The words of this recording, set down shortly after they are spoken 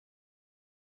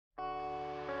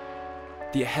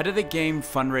The Ahead of the Game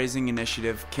fundraising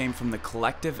initiative came from the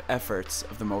collective efforts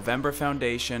of the Movember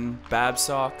Foundation,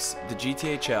 Babsocks, the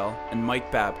GTHL, and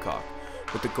Mike Babcock,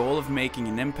 with the goal of making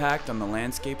an impact on the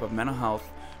landscape of mental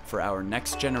health for our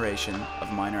next generation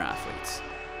of minor athletes.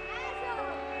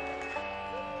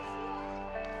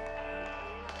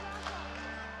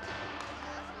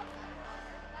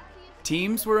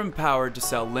 Teams were empowered to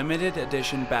sell limited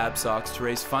edition Babsocks to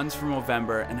raise funds for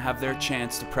Movember and have their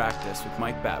chance to practice with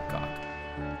Mike Babcock.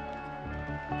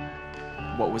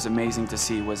 What was amazing to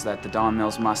see was that the Don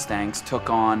Mills Mustangs took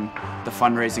on the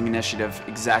fundraising initiative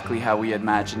exactly how we had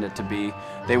imagined it to be.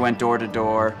 They went door to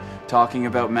door, talking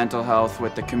about mental health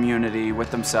with the community, with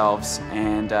themselves,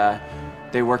 and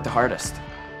they worked the hardest.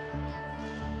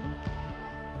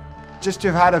 Just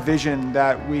to have had a vision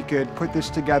that we could put this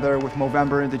together with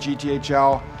Movember and the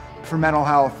GTHL for mental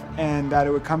health, and that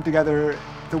it would come together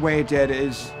the way it did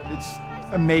it's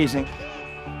amazing.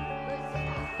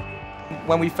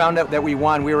 When we found out that we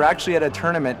won, we were actually at a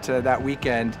tournament that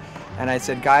weekend, and I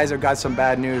said, guys, I've got some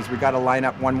bad news. We got to line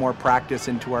up one more practice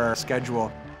into our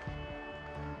schedule.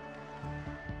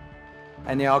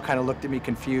 And they all kind of looked at me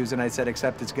confused, and I said,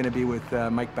 except it's going to be with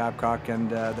Mike Babcock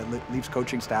and the Leafs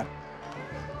coaching staff.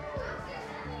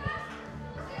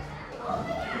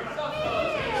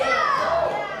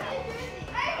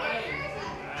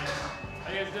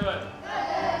 How you guys doing?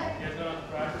 You guys going out to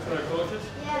practice with our coaches?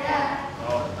 Yeah.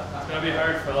 Oh, it's going to be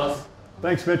hard, fellas.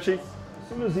 Thanks, Mitchie. As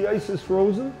soon as the ice is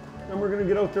frozen, then we're going to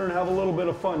get out there and have a little bit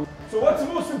of fun. So what's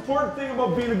the most important thing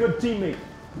about being a good teammate?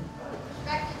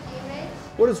 Respect your teammates.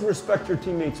 What does respect your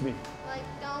teammates mean? Like,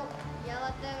 don't yell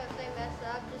at them if they mess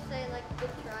up. Just say, like, good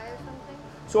try or something.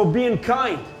 So being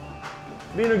kind,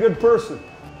 being a good person.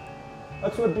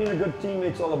 That's what being a good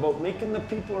teammate's all about, making the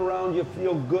people around you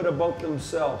feel good about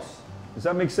themselves. Does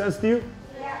that make sense to you?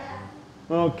 Yeah.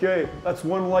 Okay, that's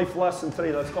one life lesson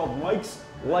today. That's called Mike's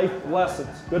Life Lessons.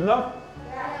 Good enough?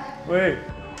 Yeah. Wait.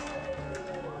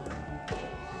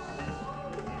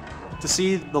 To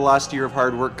see the last year of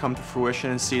hard work come to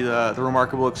fruition and see the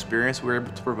remarkable experience we were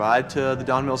able to provide to the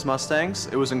Don Mills Mustangs,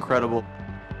 it was incredible.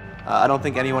 I don't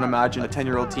think anyone imagined a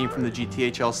 10-year-old team from the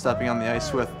GTHL stepping on the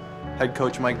ice with head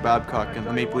coach Mike Babcock and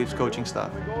the Maple Leafs coaching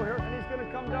staff.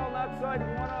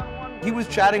 He was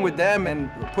chatting with them and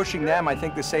pushing them, I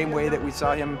think, the same way that we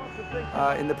saw him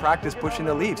in the practice pushing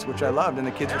the Leafs, which I loved, and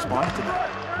the kids responded to that.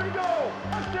 There you go.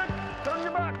 That's it. Turn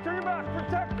your back,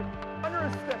 protect it. Under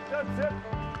a stick, that's it.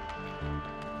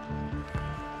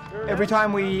 Every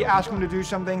time we ask him to do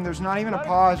something, there's not even a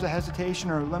pause, a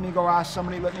hesitation, or let me go ask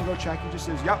somebody, let me go check. He just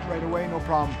says, yep, right away, no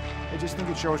problem. I just think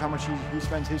it shows how much he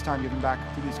spends his time giving back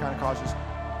to these kind of causes.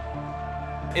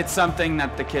 It's something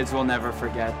that the kids will never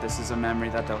forget. This is a memory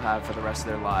that they'll have for the rest of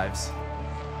their lives.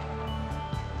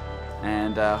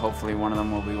 And hopefully one of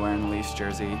them will be wearing the Leafs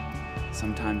jersey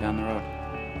sometime down the road.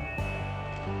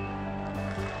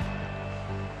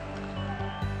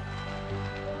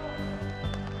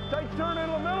 Tight turn in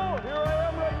the middle. Here I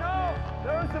am right now.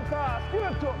 There's the pass. Give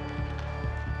it to him.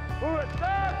 Move it.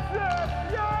 That's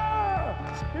it. Yeah!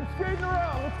 Keep skating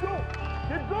around. Let's go.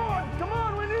 Get going. Come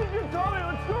on. We need you, Tommy.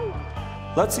 Let's go.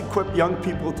 Let's equip young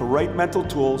people with the right mental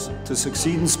tools to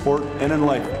succeed in sport and in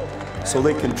life so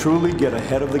they can truly get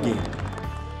ahead of the game.